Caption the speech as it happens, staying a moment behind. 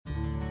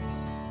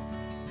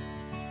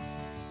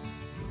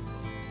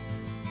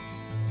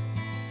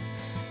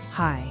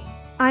Hi,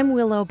 I'm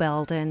Willow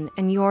Belden,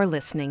 and you're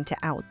listening to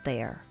Out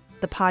There,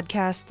 the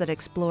podcast that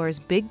explores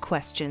big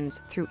questions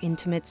through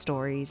intimate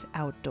stories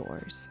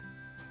outdoors.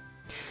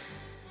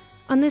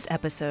 On this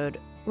episode,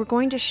 we're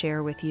going to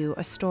share with you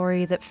a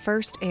story that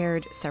first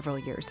aired several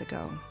years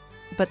ago,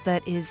 but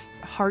that is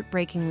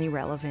heartbreakingly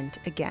relevant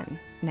again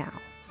now.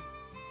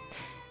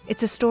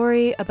 It's a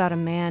story about a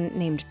man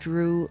named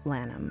Drew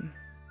Lanham.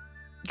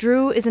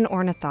 Drew is an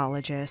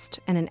ornithologist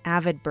and an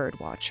avid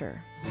birdwatcher.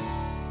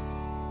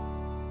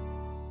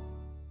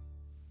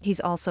 He's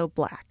also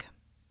Black.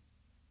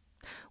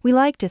 We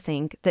like to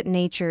think that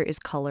nature is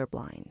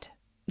colorblind,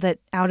 that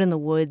out in the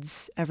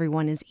woods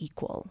everyone is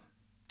equal,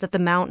 that the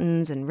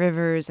mountains and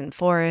rivers and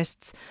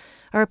forests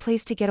are a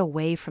place to get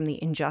away from the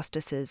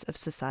injustices of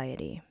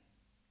society.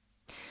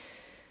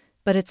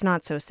 But it's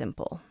not so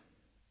simple.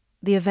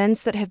 The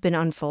events that have been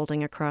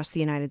unfolding across the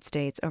United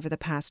States over the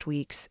past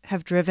weeks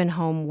have driven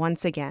home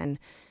once again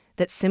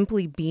that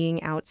simply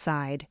being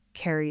outside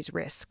carries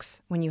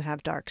risks when you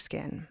have dark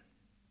skin.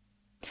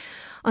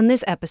 On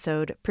this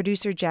episode,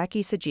 producer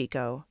Jackie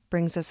Sajiko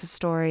brings us a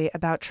story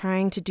about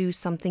trying to do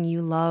something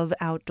you love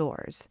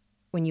outdoors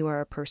when you are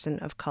a person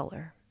of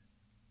color.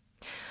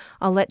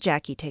 I'll let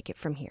Jackie take it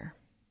from here.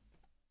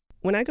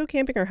 When I go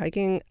camping or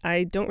hiking,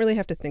 I don't really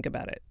have to think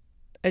about it.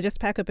 I just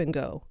pack up and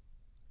go.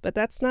 But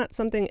that's not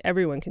something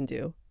everyone can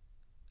do.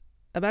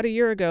 About a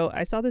year ago,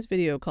 I saw this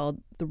video called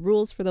The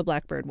Rules for the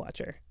Black Bird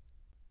Watcher.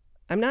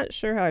 I'm not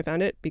sure how I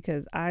found it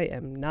because I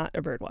am not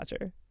a bird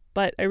watcher,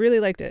 but I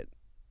really liked it.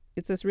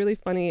 It's this really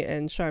funny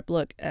and sharp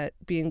look at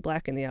being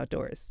Black in the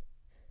outdoors.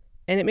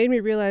 And it made me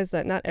realize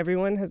that not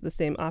everyone has the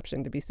same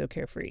option to be so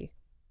carefree.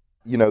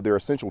 You know, they're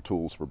essential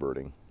tools for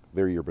birding.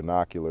 They're your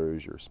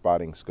binoculars, your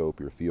spotting scope,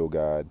 your field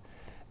guide.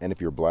 And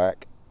if you're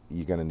Black,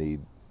 you're going to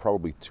need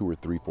probably 2 or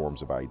 3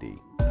 forms of ID.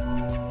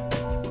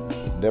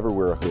 Never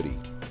wear a hoodie,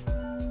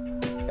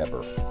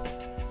 ever.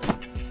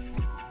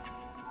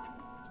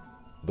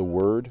 The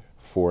word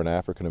for an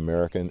African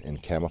American in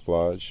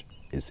camouflage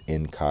is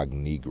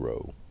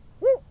incognito.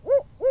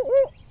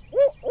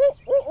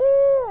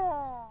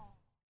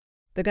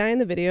 The guy in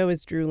the video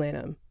is Drew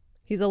Lanham.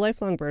 He's a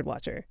lifelong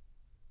birdwatcher.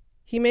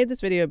 He made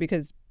this video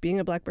because being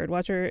a Black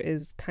birdwatcher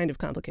is kind of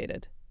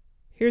complicated.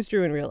 Here's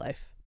Drew in real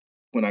life.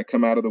 When I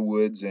come out of the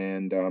woods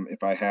and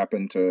if I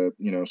happen to,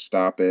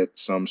 stop at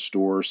some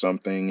store or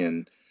something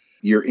and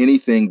you're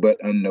anything but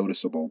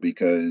unnoticeable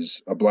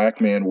because a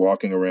Black man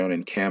walking around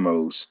in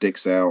camo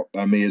sticks out,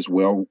 I may as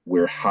well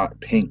wear hot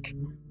pink.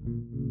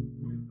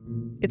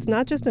 It's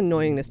not just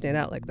annoying to stand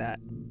out like that.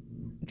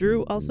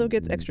 Drew also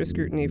gets extra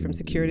scrutiny from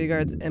security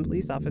guards and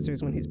police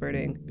officers when he's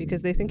birding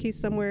because they think he's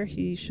somewhere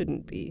he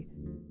shouldn't be.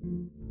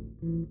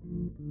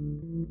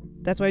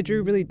 That's why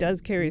Drew really does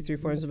carry 3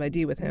 forms of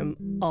ID with him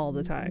all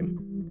the time.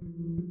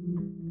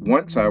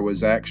 Once I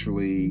was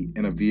actually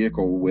in a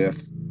vehicle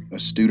with a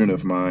student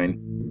of mine,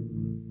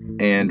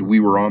 and we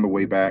were on the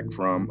way back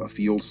from a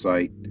field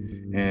site,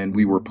 and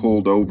we were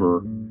pulled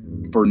over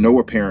for no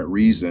apparent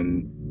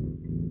reason.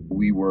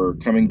 We were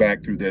coming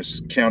back through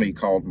this county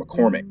called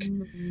McCormick,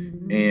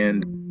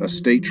 and a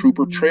state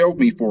trooper trailed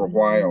me for a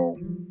while,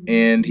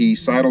 and he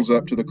sidles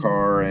up to the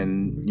car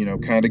and,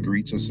 kind of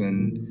greets us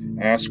and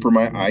asks for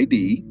my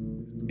ID.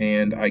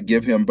 And I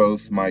give him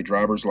both my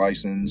driver's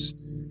license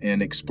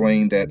and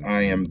explain that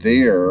I am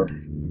there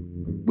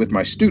with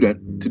my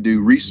student to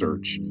do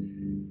research.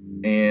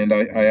 And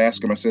I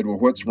asked him, I said, well,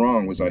 what's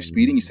wrong? Was I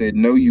speeding? He said,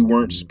 no, you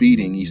weren't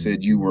speeding. He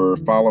said, you were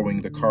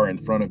following the car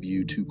in front of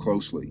you too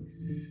closely.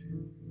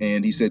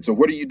 And he said, so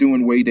what are you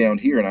doing way down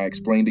here? And I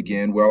explained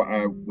again, well,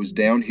 I was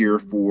down here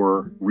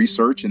for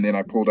research. And then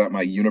I pulled out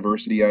my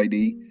university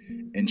ID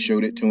and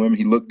showed it to him.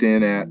 He looked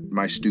in at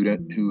my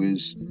student, who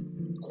is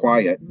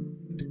quiet.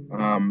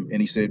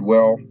 And he said,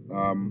 well,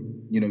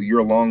 you're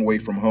a long way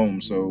from home,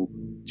 so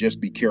just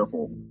be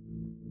careful.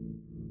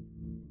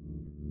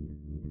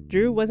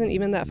 Drew wasn't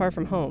even that far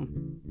from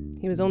home.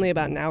 He was only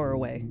about an hour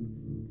away.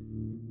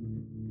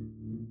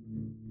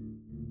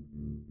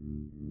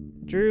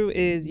 Drew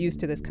is used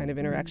to this kind of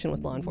interaction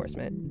with law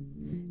enforcement.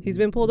 He's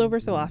been pulled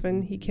over so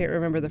often, he can't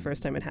remember the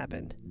first time it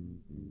happened.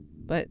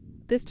 But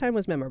this time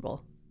was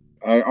memorable.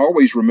 I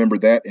always remember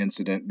that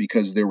incident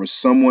because there was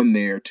someone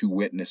there to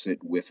witness it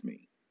with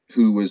me,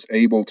 who was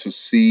able to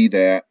see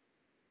that,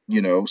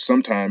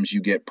 sometimes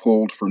you get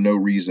pulled for no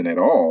reason at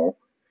all,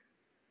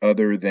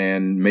 other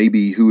than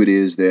maybe who it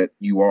is that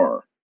you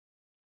are.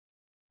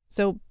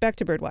 So back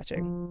to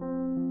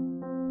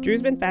birdwatching.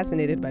 Drew's been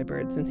fascinated by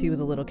birds since he was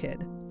a little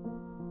kid.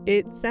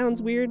 It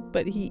sounds weird,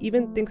 but he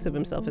even thinks of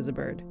himself as a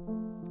bird.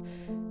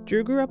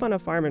 Drew grew up on a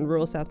farm in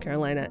rural South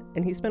Carolina,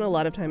 and he spent a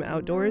lot of time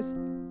outdoors,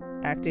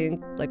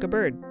 acting like a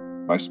bird.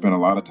 I spent a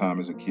lot of time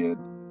as a kid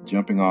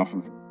jumping off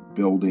of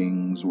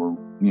buildings or,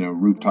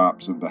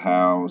 rooftops of the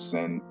house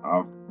and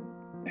off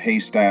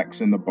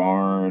haystacks in the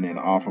barn and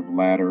off of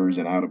ladders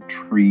and out of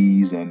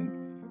trees. And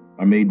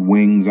I made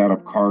wings out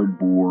of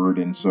cardboard.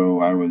 And so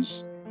I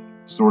was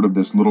sort of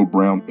this little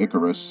brown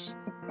Icarus.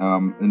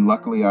 And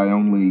luckily I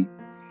only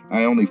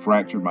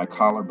fractured my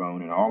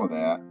collarbone and all of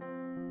that.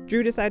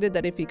 Drew decided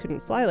that if he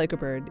couldn't fly like a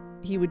bird,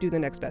 he would do the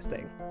next best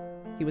thing.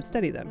 He would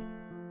study them.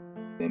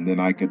 And then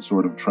I could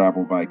sort of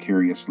travel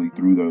vicariously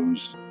through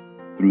those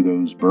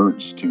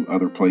birds to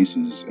other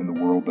places in the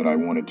world that I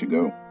wanted to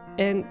go.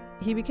 And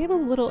he became a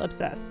little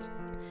obsessed.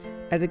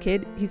 As a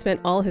kid, he spent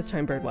all his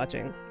time bird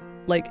watching,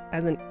 like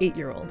as an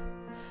 8-year-old.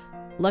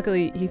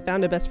 Luckily, he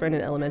found a best friend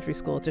in elementary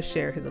school to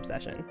share his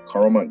obsession.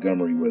 Carl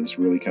Montgomery was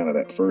really kind of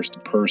that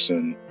first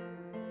person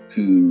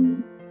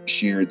who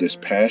shared this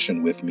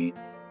passion with me.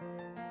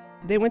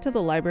 They went to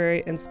the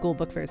library and school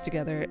book fairs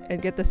together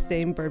and get the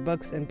same bird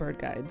books and bird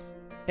guides.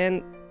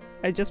 And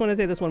I just want to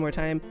say this one more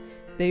time,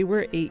 they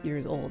were 8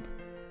 years old.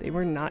 They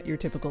were not your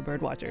typical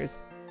bird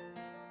watchers.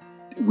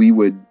 We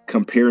would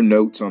compare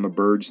notes on the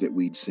birds that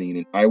we'd seen,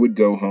 and I would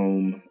go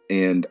home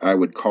and I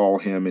would call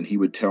him and he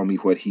would tell me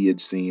what he had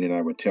seen and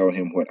I would tell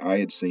him what I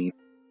had seen.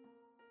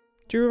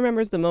 Drew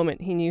remembers the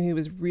moment he knew he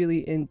was really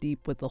in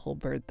deep with the whole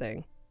bird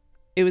thing.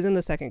 It was in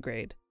the 2nd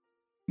grade.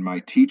 My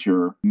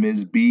teacher,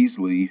 Ms.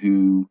 Beasley,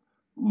 who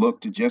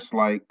looked just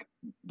like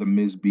the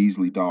Ms.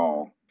 Beasley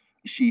doll,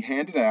 she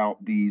handed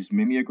out these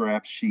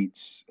mimeograph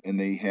sheets and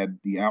they had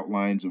the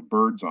outlines of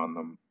birds on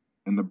them.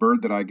 And the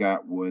bird that I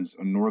got was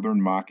a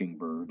northern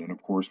mockingbird. And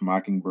of course,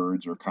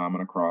 mockingbirds are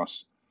common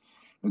across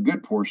a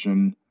good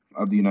portion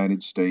of the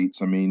United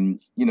States. I mean,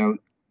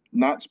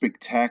 not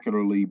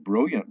spectacularly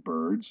brilliant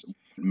birds,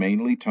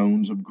 mainly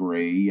tones of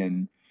gray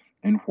and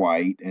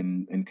white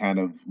and kind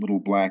of little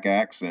black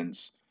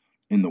accents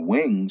in the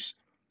wings.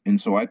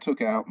 And so I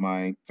took out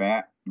my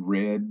fat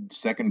red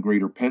 2nd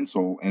grader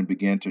pencil and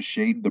began to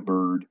shade the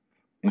bird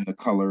in the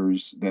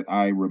colors that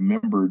I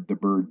remembered the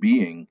bird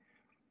being.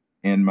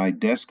 And my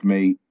desk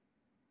mate,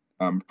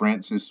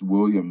 Frances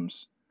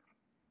Williams,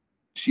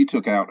 she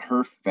took out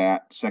her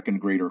fat 2nd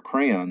grader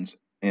crayons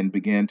and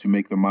began to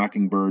make the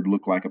mockingbird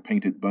look like a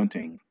painted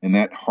bunting. And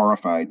that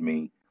horrified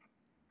me.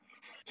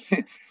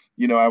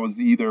 I was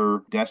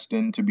either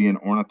destined to be an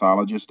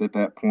ornithologist at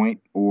that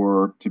point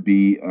or to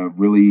be a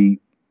really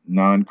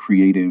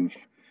non-creative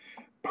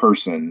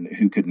person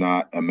who could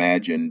not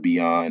imagine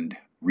beyond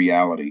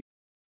reality.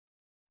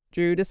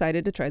 Drew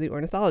decided to try the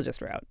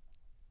ornithologist route.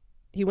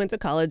 He went to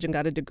college and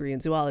got a degree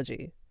in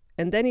zoology,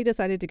 and then he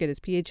decided to get his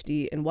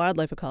PhD in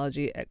wildlife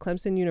ecology at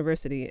Clemson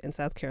University in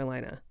South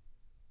Carolina.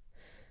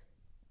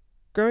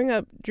 Growing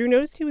up, Drew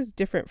noticed he was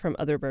different from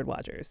other bird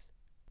watchers.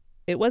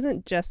 It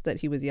wasn't just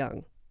that he was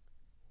young.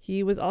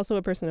 He was also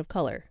a person of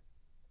color,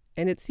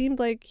 and it seemed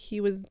like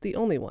he was the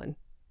only one,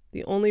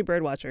 the only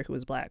bird watcher who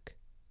was black.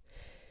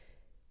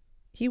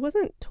 He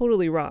wasn't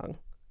totally wrong.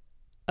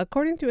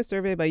 According to a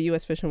survey by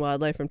U.S. Fish and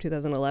Wildlife from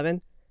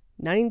 2011,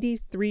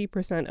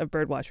 93% of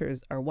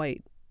birdwatchers are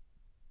white.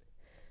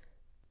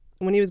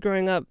 When he was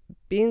growing up,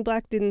 being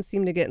black didn't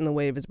seem to get in the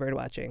way of his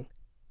birdwatching.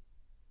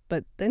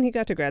 But then he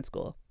got to grad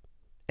school,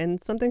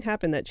 and something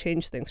happened that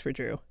changed things for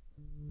Drew.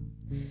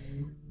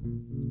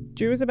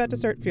 Drew was about to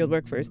start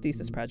fieldwork for his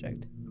thesis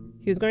project.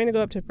 He was going to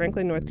go up to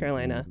Franklin, North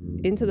Carolina,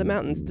 into the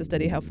mountains to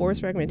study how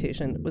forest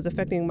fragmentation was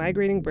affecting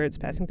migrating birds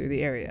passing through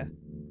the area.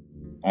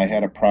 I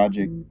had a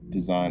project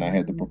design. I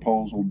had the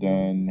proposal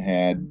done,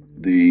 had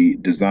the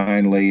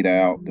design laid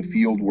out, the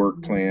field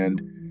work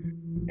planned,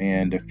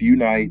 and a few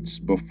nights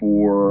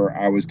before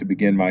I was to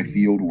begin my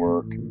field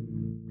work,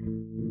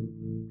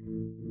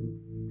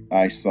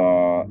 I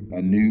saw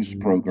a news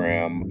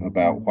program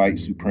about white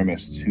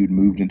supremacists who'd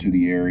moved into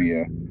the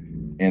area,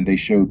 and they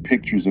showed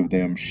pictures of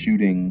them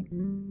shooting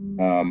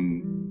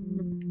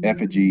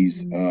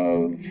effigies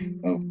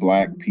of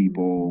black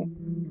people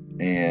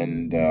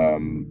and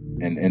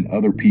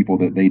other people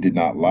that they did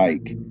not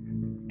like.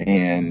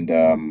 And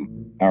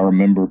I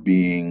remember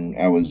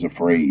I was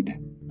afraid.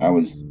 I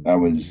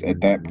was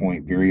at that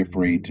point very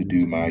afraid to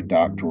do my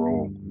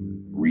doctoral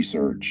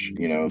research,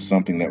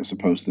 something that was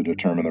supposed to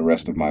determine the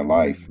rest of my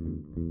life.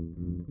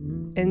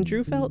 And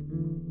Drew felt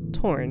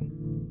torn,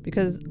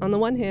 because on the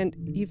one hand,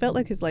 he felt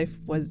like his life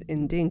was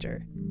in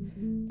danger.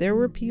 There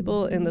were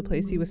people in the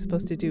place he was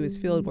supposed to do his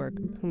field work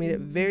who made it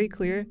very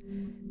clear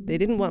they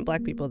didn't want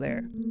black people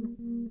there.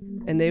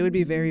 And they would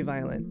be very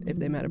violent if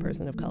they met a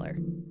person of color.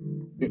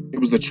 It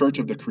was the Church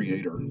of the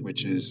Creator,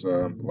 which is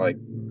like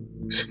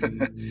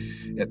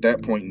at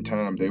that point in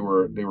time, they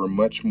were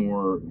much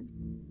more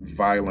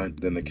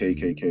violent than the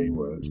KKK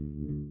was.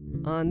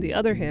 On the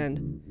other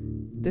hand,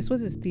 this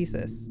was his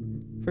thesis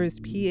for his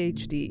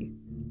PhD.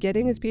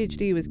 Getting his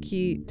PhD was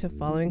key to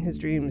following his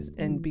dreams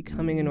and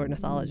becoming an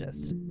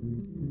ornithologist.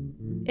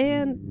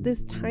 And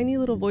this tiny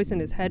little voice in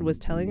his head was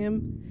telling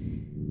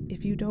him,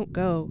 if you don't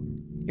go,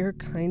 you're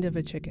kind of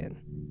a chicken.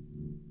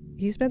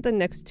 He spent the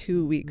next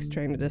 2 weeks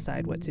trying to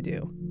decide what to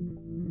do.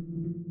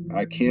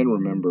 I can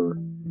remember,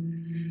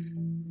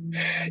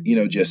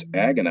 just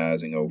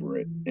agonizing over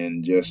it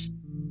and just,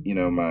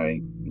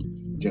 my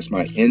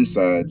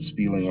insides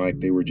feeling like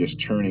they were just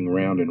turning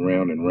round and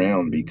round and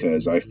round,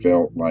 because I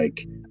felt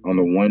like on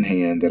the one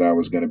hand that I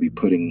was going to be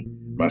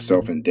putting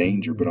myself in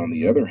danger, but on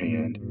the other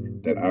hand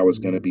that I was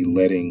going to be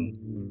letting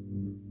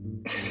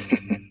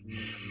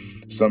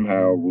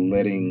somehow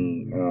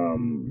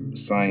letting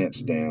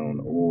science down,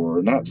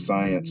 or not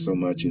science so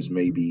much as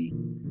maybe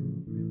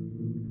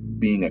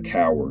being a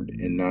coward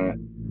and not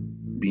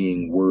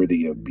being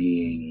worthy of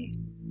being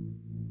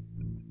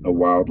a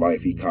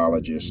wildlife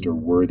ecologist or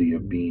worthy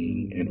of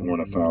being an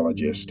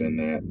ornithologist, and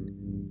that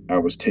I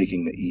was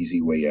taking the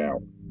easy way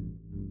out.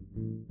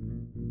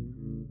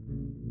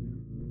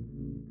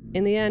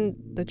 In the end,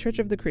 the Church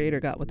of the Creator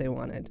got what they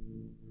wanted.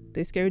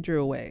 They scared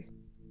Drew away.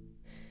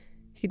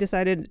 He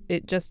decided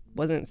it just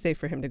wasn't safe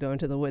for him to go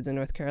into the woods in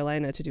North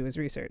Carolina to do his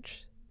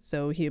research,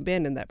 so he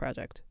abandoned that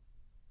project.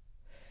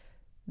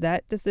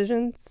 That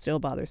decision still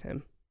bothers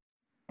him.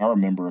 I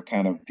remember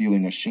kind of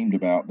feeling ashamed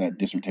about that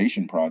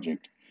dissertation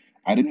project.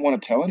 I didn't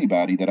want to tell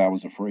anybody that I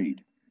was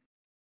afraid.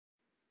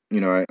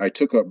 I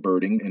took up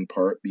birding in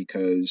part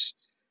because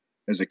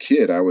as a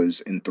kid I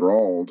was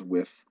enthralled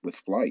with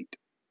flight,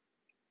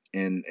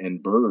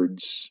 and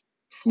birds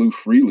flew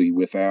freely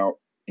without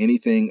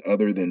anything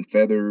other than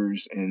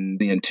feathers and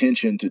the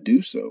intention to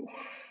do so.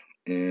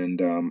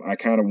 And I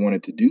kind of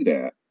wanted to do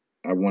that.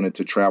 I wanted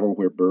to travel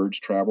where birds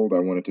traveled. I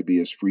wanted to be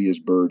as free as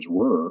birds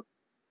were.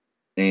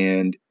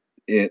 And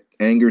it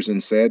angers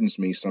and saddens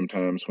me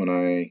sometimes when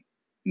I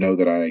know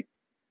that I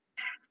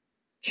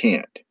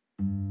can't,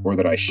 or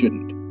that I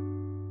shouldn't.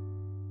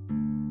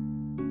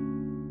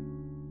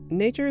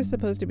 Nature is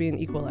supposed to be an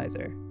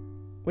equalizer.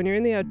 When you're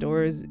in the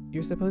outdoors,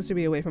 you're supposed to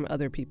be away from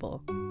other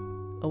people,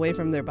 away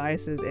from their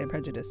biases and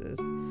prejudices,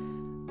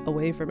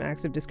 away from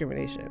acts of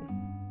discrimination.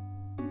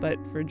 But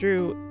for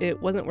Drew,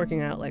 it wasn't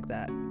working out like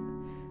that.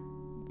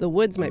 The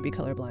woods might be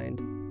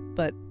colorblind,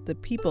 but the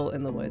people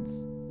in the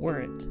woods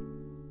weren't.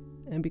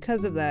 And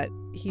because of that,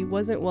 he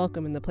wasn't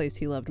welcome in the place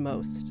he loved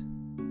most.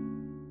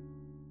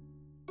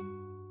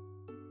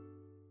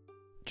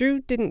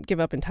 Drew didn't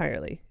give up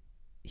entirely.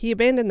 He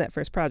abandoned that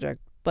first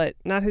project, but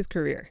not his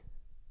career.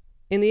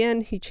 In the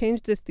end, he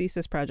changed his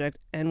thesis project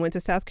and went to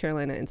South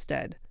Carolina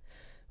instead,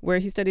 where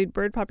he studied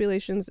bird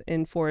populations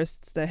in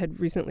forests that had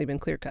recently been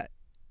clear-cut.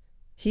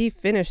 He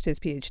finished his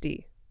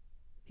PhD.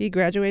 He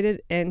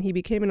graduated and he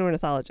became an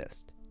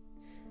ornithologist.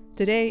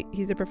 Today,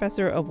 he's a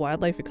professor of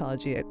wildlife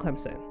ecology at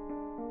Clemson.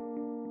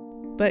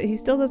 But he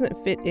still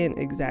doesn't fit in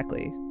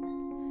exactly.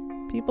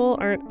 People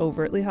aren't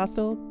overtly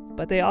hostile,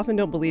 but they often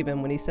don't believe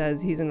him when he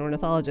says he's an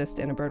ornithologist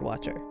and a bird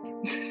watcher.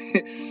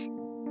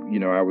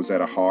 I was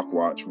at a hawk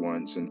watch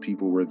once, and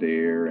people were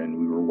there, and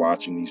we were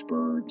watching these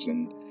birds,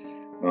 and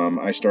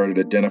I started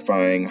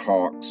identifying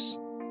hawks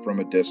from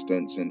a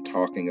distance and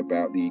talking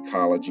about the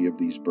ecology of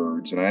these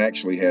birds. And I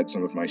actually had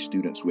some of my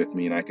students with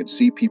me, and I could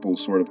see people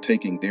sort of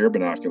taking their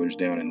binoculars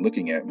down and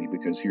looking at me,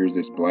 because here's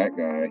this black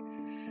guy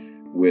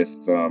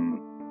with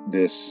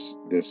this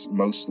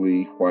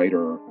mostly white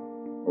or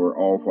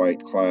all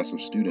white class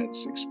of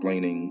students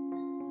explaining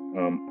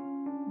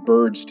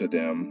birds to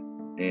them,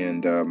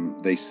 and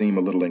they seem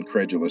a little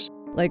incredulous.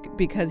 Like,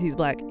 because he's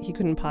black, he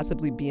couldn't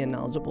possibly be a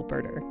knowledgeable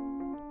birder.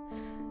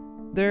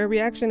 Their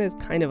reaction is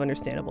kind of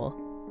understandable.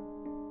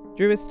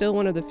 Drew is still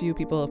one of the few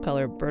people of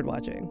color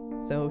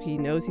birdwatching, so he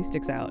knows he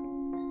sticks out.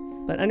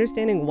 But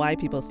understanding why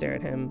people stare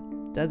at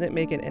him doesn't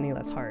make it any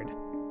less hard.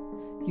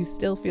 You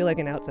still feel like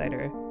an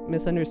outsider,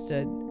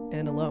 misunderstood,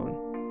 and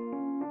alone.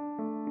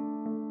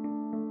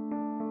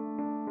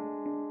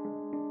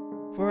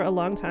 For a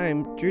long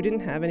time, Drew didn't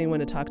have anyone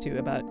to talk to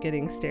about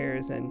getting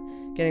stares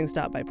and getting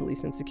stopped by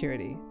police and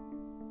security.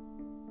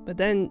 But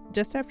then,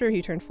 just after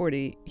he turned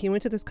 40, he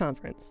went to this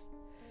conference.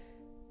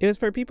 It was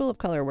for people of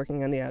color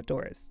working on the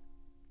outdoors.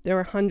 There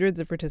were hundreds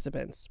of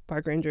participants,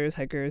 park rangers,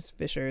 hikers,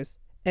 fishers,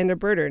 and a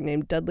birder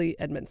named Dudley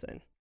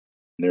Edmondson.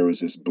 There was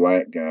this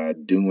black guy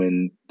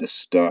doing the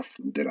stuff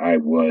that I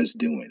was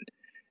doing.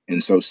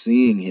 And so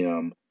seeing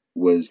him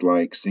was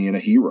like seeing a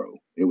hero.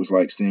 It was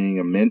like seeing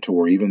a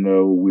mentor, even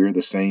though we're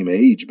the same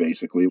age,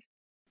 basically.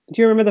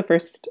 Do you remember the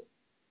first,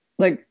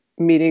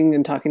 meeting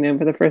and talking to him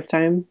for the first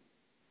time?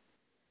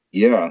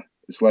 Yeah,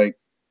 it's like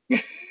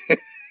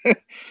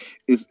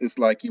it's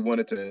like you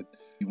wanted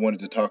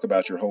to talk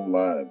about your whole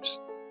lives.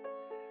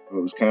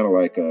 It was kind of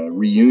like a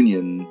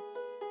reunion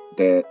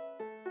that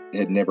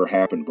had never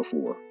happened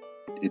before.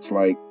 It's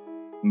like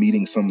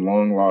meeting some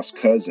long lost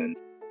cousin.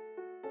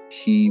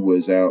 He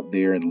was out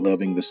there and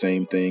loving the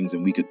same things,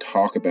 and we could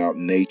talk about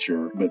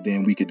nature, but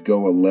then we could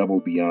go a level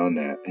beyond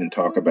that and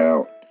talk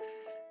about,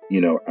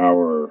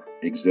 our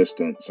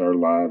existence, our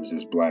lives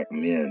as black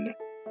men.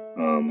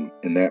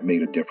 And that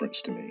made a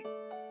difference to me.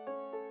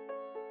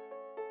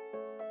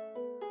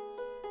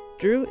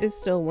 Drew is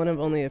still one of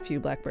only a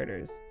few black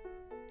birders.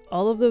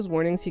 All of those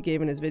warnings he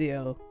gave in his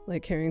video,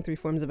 like carrying 3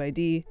 forms of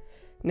ID,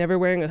 never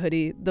wearing a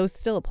hoodie, those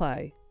still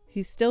apply.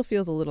 He still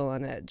feels a little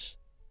on edge.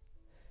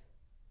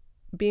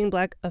 Being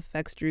black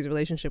affects Drew's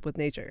relationship with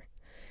nature.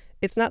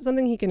 It's not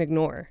something he can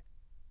ignore,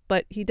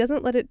 but he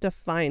doesn't let it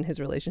define his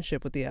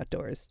relationship with the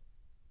outdoors.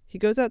 He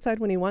goes outside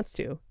when he wants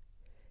to.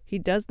 He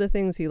does the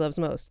things he loves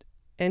most,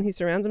 and he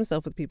surrounds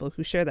himself with people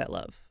who share that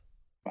love.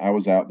 I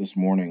was out this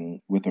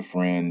morning with a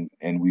friend,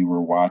 and we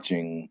were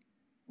watching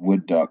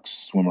wood ducks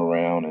swim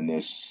around in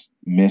this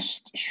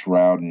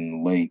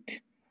mist-shrouded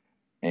lake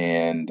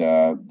and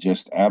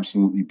just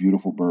absolutely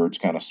beautiful birds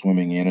kind of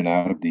swimming in and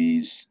out of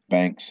these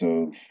banks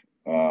of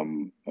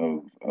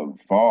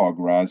fog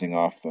rising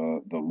off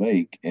the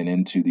lake and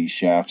into these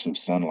shafts of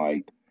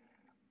sunlight.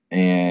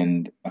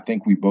 And I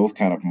think we both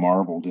kind of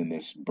marveled in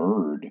this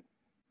bird.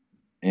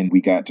 And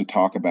we got to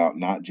talk about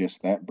not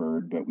just that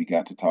bird, but we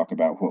got to talk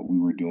about what we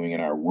were doing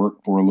in our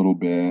work for a little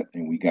bit.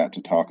 And we got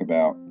to talk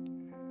about,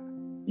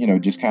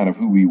 just kind of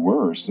who we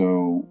were.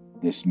 So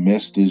this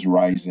mist is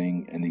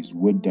rising and these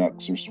wood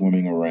ducks are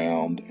swimming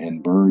around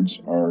and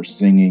birds are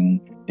singing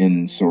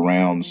in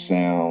surround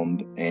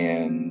sound.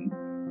 And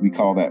we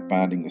call that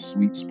finding the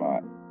sweet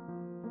spot.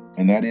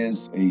 And that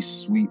is a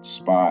sweet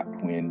spot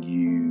when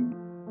you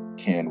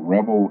can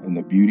revel in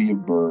the beauty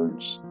of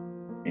birds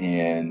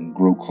and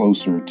grow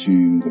closer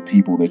to the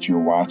people that you're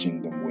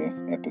watching them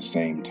with at the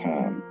same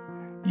time.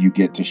 You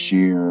get to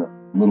share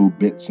little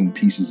bits and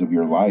pieces of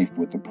your life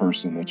with the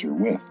person that you're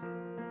with.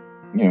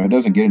 It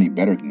doesn't get any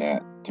better than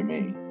that to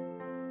me.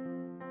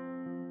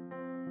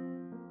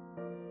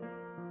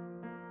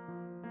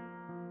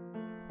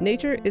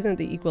 Nature isn't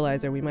the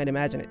equalizer we might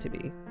imagine it to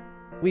be.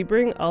 We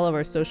bring all of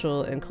our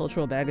social and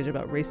cultural baggage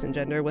about race and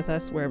gender with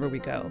us wherever we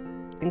go,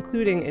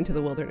 including into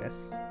the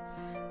wilderness.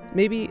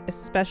 Maybe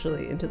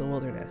especially into the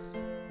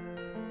wilderness.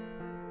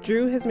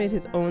 Drew has made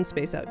his own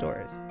space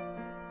outdoors.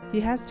 He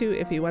has to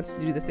if he wants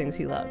to do the things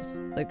he loves,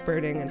 like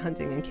birding and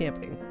hunting and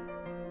camping.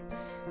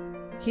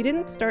 He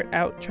didn't start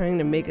out trying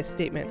to make a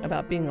statement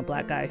about being a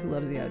Black guy who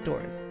loves the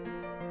outdoors.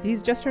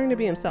 He's just trying to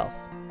be himself.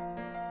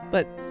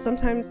 But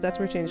sometimes that's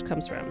where change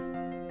comes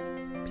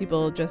from.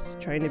 People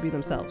just trying to be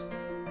themselves.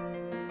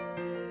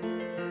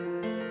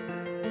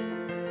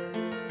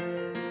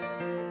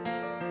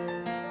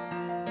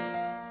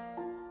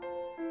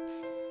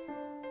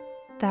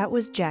 That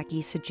was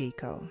Jackie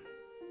Sajiko.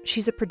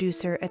 She's a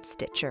producer at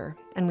Stitcher,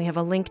 and we have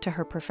a link to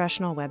her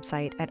professional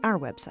website at our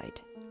website,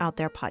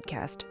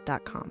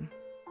 outtherepodcast.com.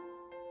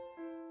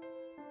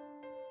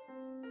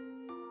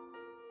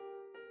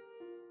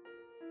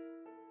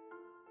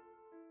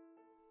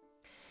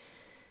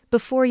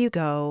 Before you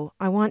go,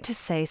 I want to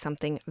say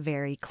something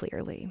very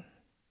clearly.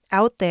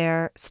 Out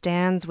There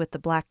stands with the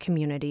Black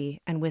community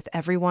and with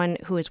everyone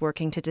who is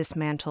working to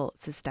dismantle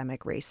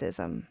systemic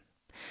racism.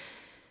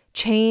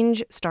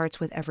 Change starts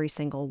with every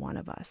single one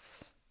of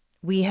us.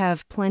 We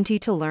have plenty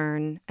to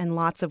learn and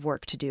lots of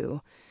work to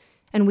do,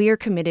 and we are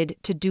committed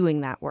to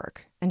doing that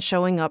work and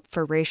showing up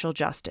for racial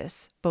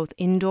justice, both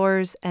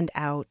indoors and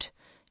out,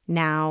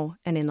 now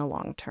and in the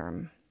long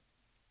term.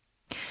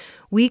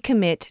 We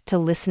commit to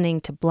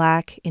listening to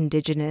Black,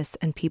 Indigenous,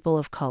 and people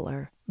of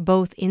color,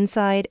 both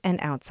inside and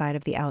outside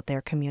of the Out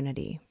There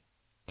community.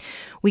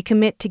 We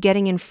commit to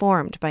getting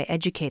informed by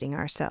educating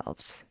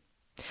ourselves.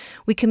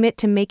 We commit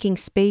to making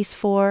space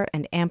for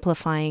and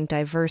amplifying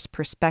diverse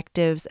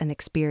perspectives and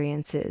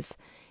experiences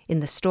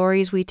in the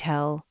stories we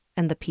tell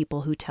and the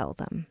people who tell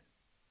them.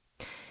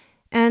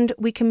 And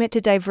we commit to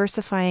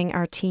diversifying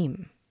our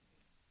team.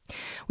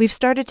 We've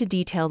started to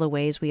detail the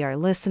ways we are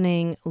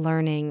listening,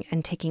 learning,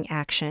 and taking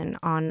action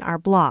on our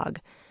blog,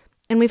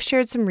 and we've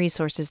shared some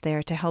resources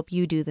there to help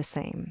you do the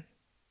same.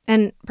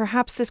 And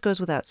perhaps this goes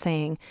without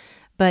saying,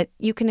 but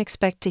you can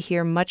expect to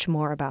hear much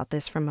more about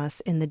this from us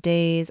in the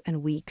days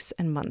and weeks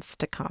and months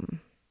to come.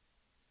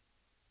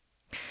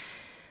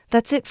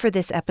 That's it for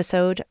this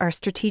episode. Our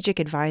strategic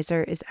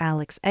advisor is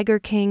Alex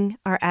Eggerking.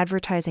 Our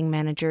advertising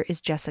manager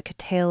is Jessica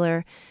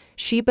Taylor.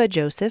 Sheba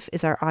Joseph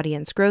is our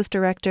audience growth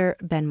director.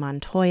 Ben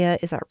Montoya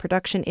is our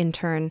production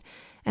intern.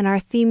 And our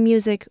theme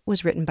music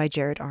was written by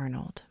Jared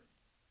Arnold.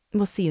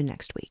 We'll see you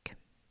next week.